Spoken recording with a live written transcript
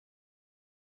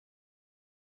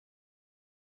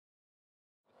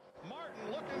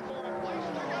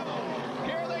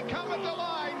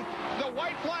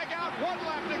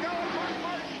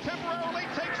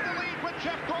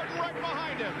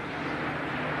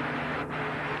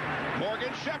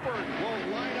Shepard will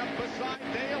line up beside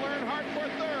Dale Earnhardt for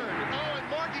third. Oh, and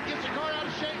Morgan gets the car out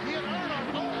of shape. He and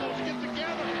Earnhardt almost get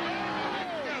together.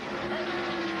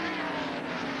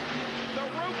 The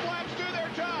roof flaps do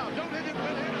their job. Don't hit it,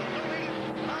 don't hit it, don't hit it.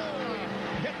 Oh,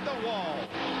 hit the wall.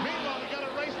 Meanwhile, we got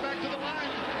a race back to the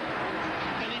line.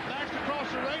 And he backs across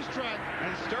the racetrack.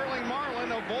 And Sterling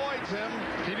Marlin avoids him.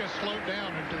 He just slowed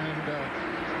down and got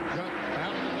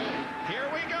out of the way. Here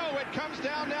we go. It comes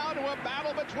down now to a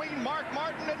battle between Mark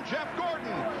Martin and Jeff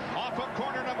Gordon off of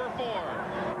corner number 4.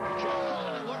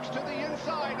 John looks to the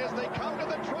inside as they come to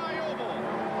the tri-oval.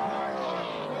 Mark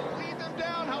Martin will lead them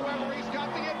down, however, he's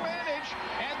got the advantage.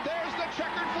 And there's the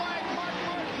checkered flag. Mark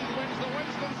Martin wins the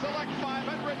Winston Select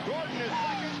 500. Gordon is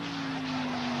second.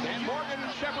 And Morgan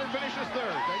and Shepard finishes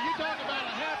third. Now you talk about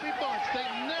a happy bunch. They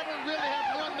never really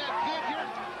have run that good here.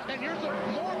 And here's a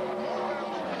more.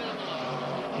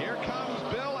 Here comes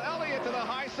Bill Elliott to the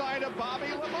high side of Bobby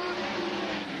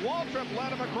Labonte. Waltrip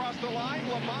led him across the line.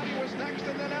 Labonte was next,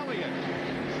 and then Elliott.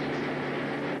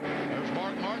 There's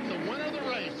Mark Martin, the winner of the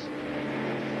race.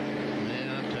 Man,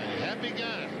 I'm telling you, happy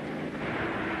guy.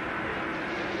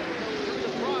 Through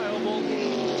the tri-oval,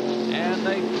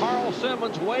 and Carl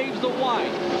Simmons waves the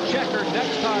white. Checker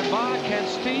next time by. Can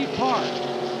Steve Park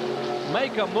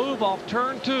make a move off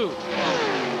turn 2?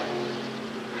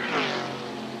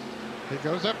 He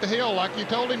goes up the hill like you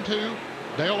told him to.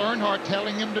 Dale Earnhardt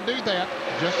telling him to do that,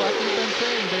 just like you've been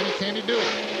saying, Denny. Can he do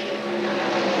it?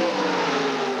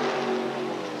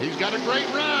 He's got a great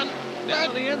run. Down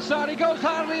to the inside, he goes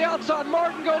high to the outside.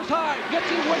 Martin goes high, gets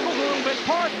him wiggled a little bit.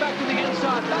 Park back to the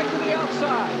inside, back to the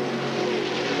outside.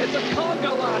 It's a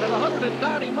conga line at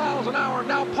 190 miles an hour.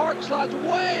 Now Park slides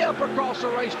way up across the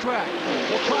racetrack.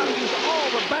 Will try to use all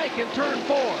the bank in turn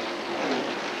 4.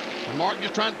 Martin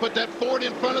is trying to put that Ford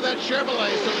in front of that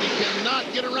Chevrolet so that he cannot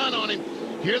get a run on him.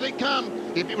 Here they come.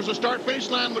 If it was a start-finish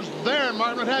line was there,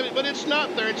 Martin would have it, but it's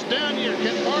not there. It's down here.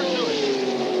 Can Park do it?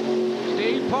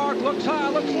 Steve Park looks high,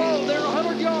 looks low. They're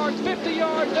 100 yards, 50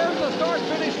 yards. There's the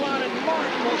start-finish line, and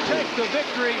Martin will take the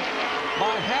victory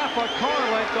by half a car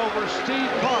length over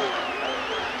Steve Park.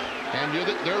 And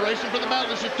they're racing for the battle.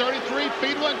 This is 33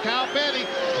 feet 1. Kyle Petty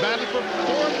battling for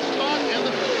 4th spot, and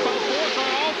the 4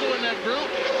 car also in that group.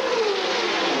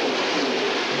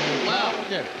 Wow.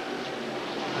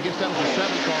 I guess that was a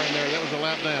 7 car in there. That was a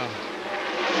lap down.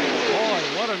 Boy,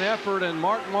 what an effort. And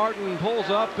Mark Martin pulls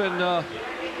up and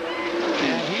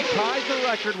he ties the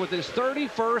record with his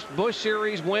 31st Busch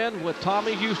Series win with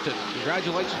Tommy Houston.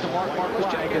 Congratulations to Mark Martin.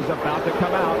 Flag is about to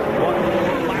come out.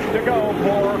 1 lap to go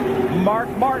for Mark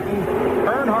Martin.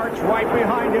 Earnhardt's right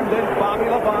behind him, then Bobby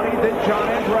Labonte, then John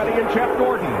Andretti and Jeff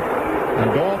Gordon.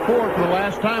 And going forward for the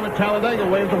last time at Talladega,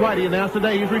 waves the white. He announced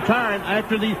today he's retiring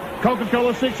after the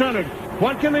Coca-Cola 600.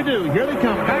 What can they do? Here they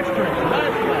come. Backstretch.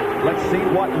 Last lap. Let's see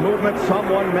what movement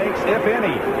someone makes, if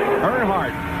any.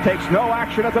 Earnhardt takes no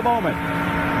action at the moment.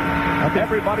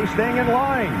 Everybody's staying in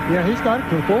line. Yeah, he's got it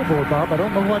to the full board, Bob. I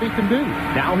don't know what he can do.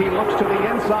 Now he looks to the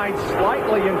inside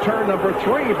slightly in turn number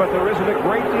 3, but there isn't a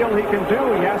great deal he can do.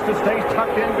 He has to stay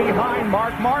tucked in behind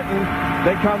Mark Martin.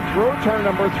 They come through turn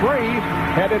number 3,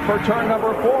 headed for turn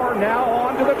number 4. Now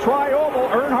on to the tri-oval.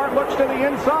 Earnhardt looks to the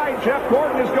inside. Jeff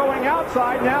Gordon is going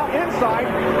outside, now inside.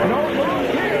 No move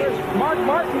here. Mark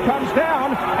Martin comes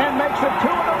down and makes it 2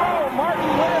 in a row. Martin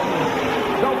wins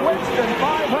the Winston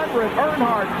 500.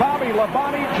 Earnhardt, Bobby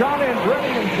Labonte, John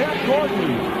Andretti, and Jeff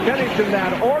Gordon finished in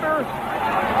that order.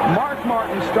 Mark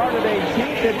Martin started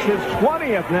 18th. It's his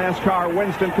 20th NASCAR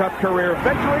Winston Cup career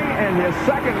victory and his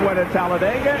 2nd win at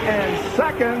Talladega and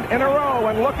 2nd in a row.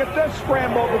 And look at this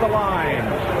scramble to the line.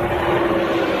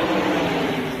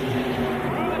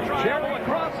 Cheryl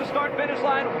across the start-finish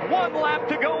line. 1 lap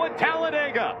to go at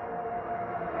Talladega.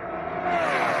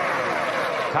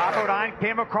 Todd Bodine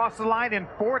came across the line in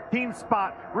 14th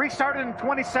spot, restarted in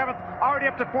 27th, already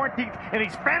up to 14th, and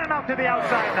he's fanning out to the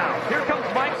outside now. Here comes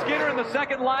Mike Skinner in the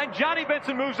 2nd line. Johnny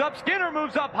Benson moves up. Skinner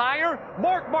moves up higher.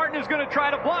 Mark Martin is going to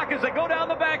try to block as they go down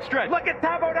the backstretch. Look at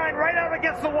Todd Bodine right out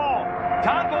against the wall.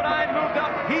 Todd Bodine moved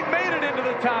up. He made it into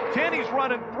the top 10. He's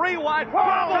running 3 wide.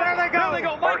 Whoa, there they go. There they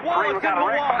go. Mike Wallace into the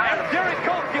wall. And Derek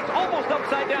Coates gets almost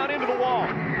upside down into the wall.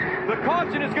 The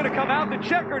caution is going to come out. The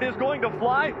checkered is going to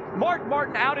fly. Mark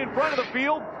Martin out in front of the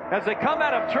field as they come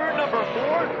out of turn number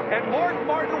 4. And Mark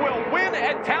Martin will win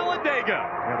at Talladega.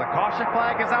 Yeah, the caution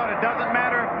flag is out. It doesn't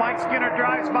matter if Mike Skinner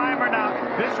drives by him or not.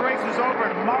 This race is over,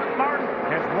 and Mark Martin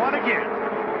has won again.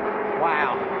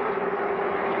 Wow.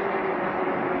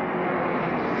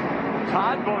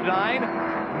 Todd Bodine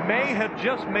may have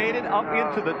just made it up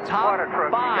into the top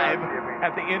 5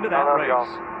 at the end of that race.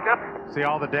 See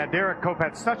all the Derek Cope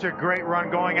had such a great run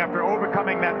going after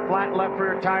overcoming that flat left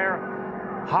rear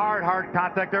tire. Hard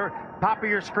contact there. Top of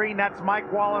your screen, that's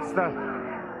Mike Wallace, the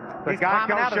Geico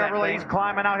Chevrolet. He's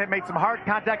climbing out. He made some hard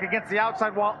contact against the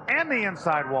outside wall and the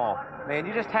inside wall. Man,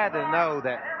 you just had to know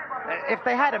that if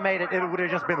they hadn't made it, it would have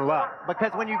just been luck.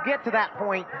 Because when you get to that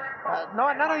point,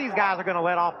 none of these guys are going to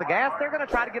let off the gas. They're going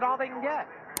to try to get all they can get.